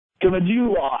Coming to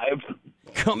you live.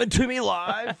 Coming to me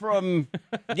live from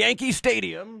Yankee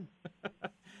Stadium.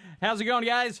 How's it going,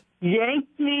 guys?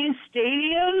 Yankee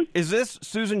Stadium. Is this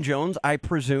Susan Jones, I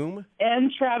presume?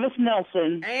 And Travis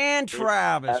Nelson. And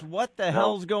Travis. What the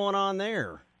hell's going on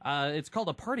there? It's called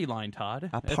a party line,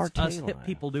 Todd. A It's party us line. hip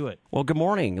people do it. Well, good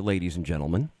morning, ladies and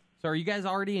gentlemen. So are you guys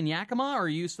already in Yakima, or are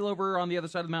you still over on the other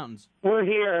side of the mountains? We're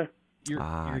here. You're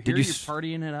did here, you you're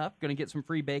partying it up? Going to get some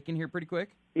free bacon here pretty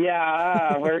quick?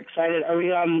 Yeah, we're excited. Are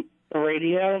we on the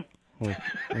radio?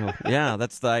 Well, yeah,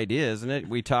 that's the idea, isn't it?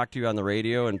 We talk to you on the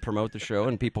radio and promote the show,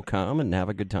 and people come and have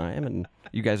a good time, and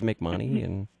you guys make money.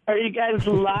 And Are you guys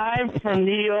live from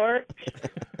New York?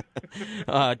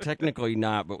 technically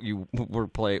not, but we'll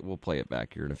play it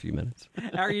back here in a few minutes.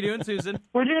 How are you doing, Susan?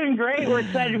 We're doing great. We're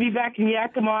excited to be back in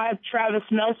Yakima. I have Travis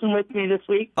Nelson with me this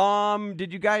week.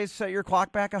 Did you guys set your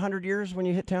clock back 100 years when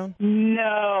you hit town?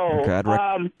 No.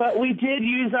 Okay, but we did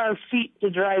use our feet to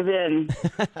drive in.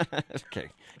 Okay.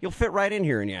 You'll fit right in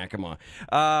here in Yakima.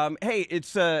 Hey, it's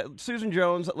Susan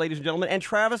Jones, ladies and gentlemen, and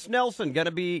Travis Nelson going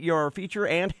to be your feature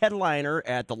and headliner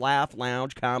at the Laugh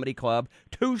Lounge Comedy Club.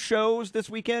 2 shows this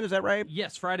weekend, is that right?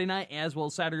 Yes, Friday night as well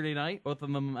as Saturday night. Both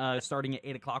of them starting at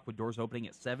 8 o'clock with doors opening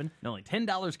at 7. And only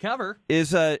 $10 cover.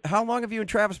 How long have you and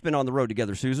Travis been on the road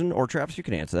together, Susan? Or Travis, you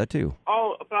can answer that too.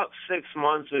 Oh, about 6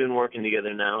 months we've been working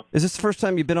together now. Is this the first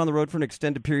time you've been on the road for an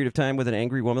extended period of time with an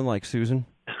angry woman like Susan?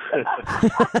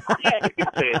 Yeah, you could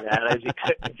say that,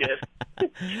 I guess.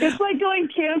 It's like going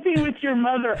camping with your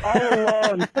mother all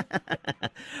alone.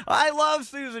 I love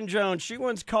Susan Jones. She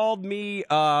once called me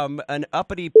an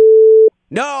uppity...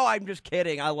 No, I'm just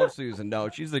kidding. I love Susan. No,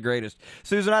 she's the greatest.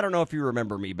 Susan, I don't know if you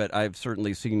remember me, but I've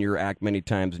certainly seen your act many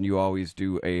times, and you always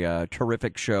do a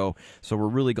terrific show. So we're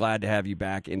really glad to have you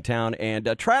back in town.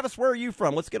 And Travis, where are you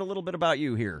from? Let's get a little bit about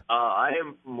you here. I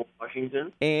am from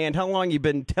Washington. And how long you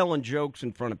been telling jokes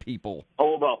in front of people?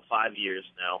 Oh, about 5 years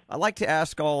now. I like to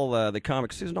ask all the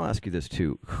comics. Susan, I'll ask you this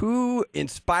too. Who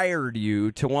inspired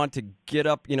you to want to get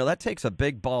up? You know, that takes a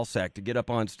big ball sack to get up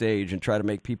on stage and try to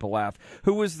make people laugh.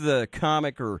 Who was the comic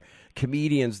or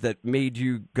comedians that made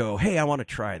you go, hey, I want to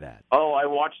try that? Oh, I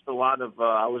watched a lot of,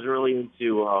 I was really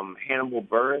into Hannibal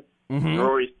Buress. Mm-hmm.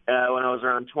 Rory, when I was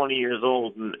around 20 years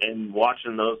old, and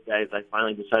watching those guys, I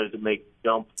finally decided to make the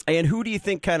jump. And who do you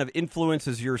think kind of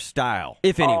influences your style,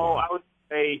 if anyone? Oh, I would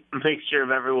say a mixture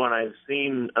of everyone I've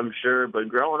seen, I'm sure. But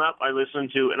growing up, I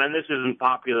listened to, and this isn't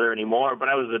popular anymore, but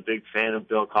I was a big fan of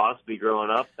Bill Cosby growing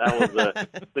up. That was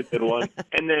a good one.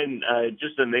 And then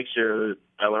just a mixture.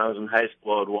 When I was in high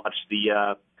school, I would watch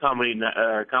the Comedy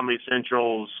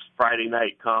Central's Friday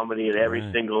night comedy, and every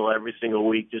single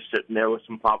week, just sitting there with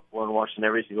some popcorn, watching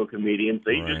every single comedian.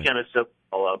 So you just kind of soak it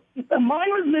all up. Mine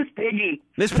was Miss Piggy.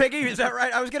 Miss Piggy, is that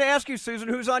right? I was going to ask you, Susan,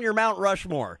 who's on your Mount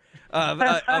Rushmore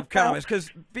of comics?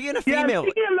 Because being a female... Yeah,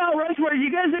 speaking of Mount Rushmore,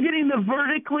 you guys are getting the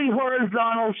vertically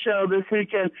horizontal show this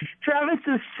weekend. Travis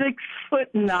is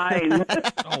 6'9".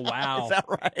 Oh, wow. Is that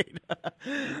right?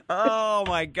 Oh,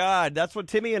 my God. That's what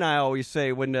Timmy and I always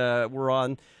say when we're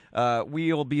on...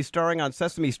 we'll be starring on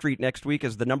Sesame Street next week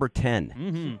as the number 10.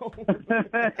 Mm-hmm.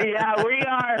 Yeah, we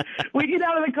are. We get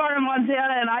out of the car in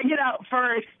Montana, and I get out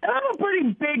first. And I'm a pretty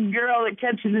big girl that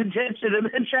catches attention, and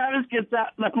then Travis gets out,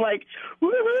 and I'm like,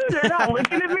 woohoo, they're not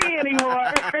looking at me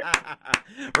anymore.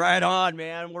 Right on,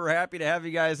 man. We're happy to have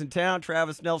you guys in town.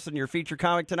 Travis Nelson, your feature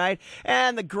comic tonight,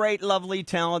 and the great, lovely,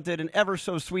 talented, and ever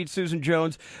so sweet Susan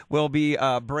Jones will be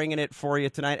bringing it for you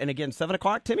tonight. And again, 7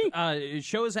 o'clock, Timmy?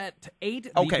 Show is at 8.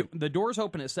 Okay. The doors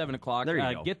open at 7 o'clock. There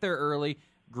you go. Get there early.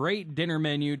 Great dinner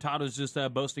menu. Todd was just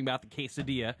boasting about the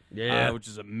quesadilla, which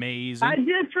is amazing. I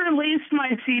just released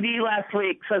my CD last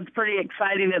week, so it's pretty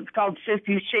exciting. It's called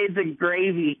 50 Shades of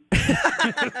Gravy.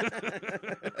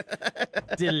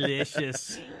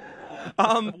 Delicious.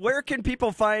 Where can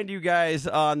people find you guys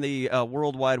on the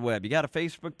World Wide Web? You got a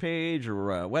Facebook page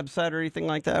or a website or anything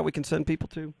like that we can send people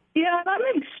to? Yeah, I'm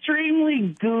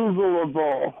extremely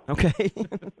Googleable. Okay.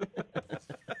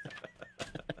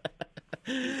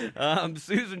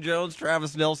 Susan Jones,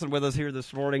 Travis Nelson with us here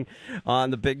this morning on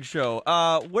the Big Show.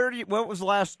 What was the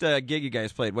last gig you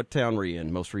guys played? What town were you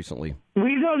in most recently?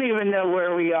 We don't even know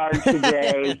where we are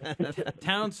today.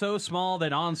 Town so small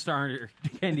that OnStar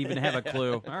can't even have a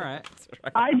clue. All right.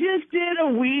 I just did a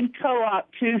weed co-op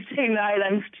Tuesday night.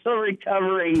 I'm still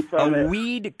recovering from it. A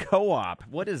weed co-op?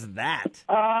 What is that?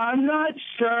 I'm not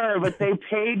sure, but they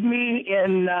paid me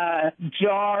in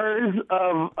jars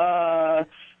of...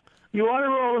 you want to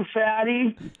roll a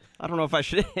fatty? I don't know if I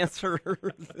should answer.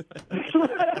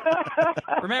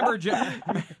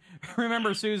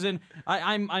 Remember, Susan,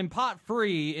 I'm pot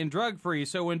free and drug free.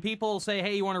 So when people say,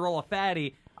 "Hey, you want to roll a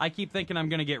fatty?" I keep thinking I'm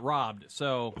going to get robbed,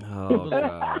 so Oh,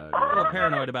 God. a little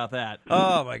paranoid about that.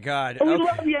 Oh, my God. We Okay.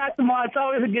 love Yakima. It's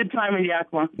always a good time in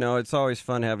Yakima. No, it's always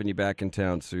fun having you back in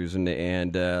town, Susan.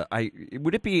 And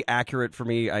would it be accurate for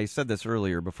me? I said this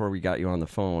earlier before we got you on the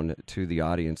phone to the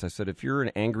audience. I said, if you're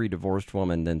an angry divorced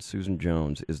woman, then Susan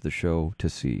Jones is the show to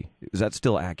see. Is that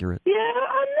still accurate? Yeah,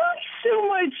 I'm not so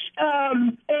much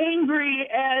angry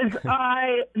as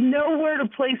I know where to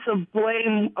place a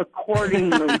blame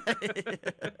accordingly.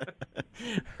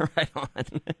 Right on.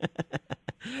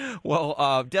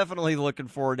 Well, definitely looking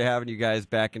forward to having you guys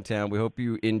back in town. We hope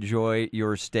you enjoy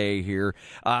your stay here.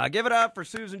 Give it up for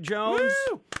Susan Jones,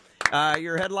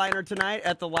 your headliner tonight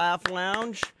at the Laugh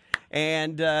Lounge.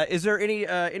 And is there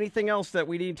anything else that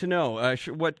we need to know?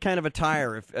 What kind of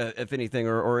attire, if anything,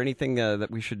 or anything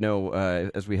that we should know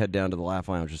as we head down to the Laugh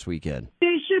Lounge this weekend?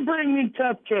 They should bring me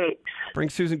cupcakes. Bring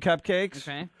Susan cupcakes.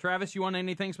 Okay. Travis, you want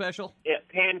anything special? Yeah,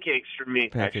 pancakes for me,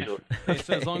 Pancakes. actually. Okay,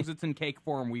 so as long as it's in cake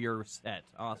form, we are set.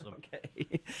 Awesome.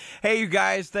 Okay. Hey, you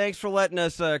guys, thanks for letting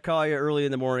us call you early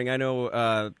in the morning. I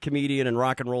know comedian and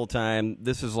rock and roll time,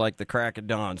 this is like the crack of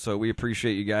dawn, so we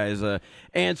appreciate you guys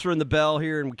answering the bell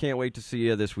here, and we can't wait to see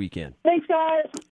you this weekend. Thanks, guys.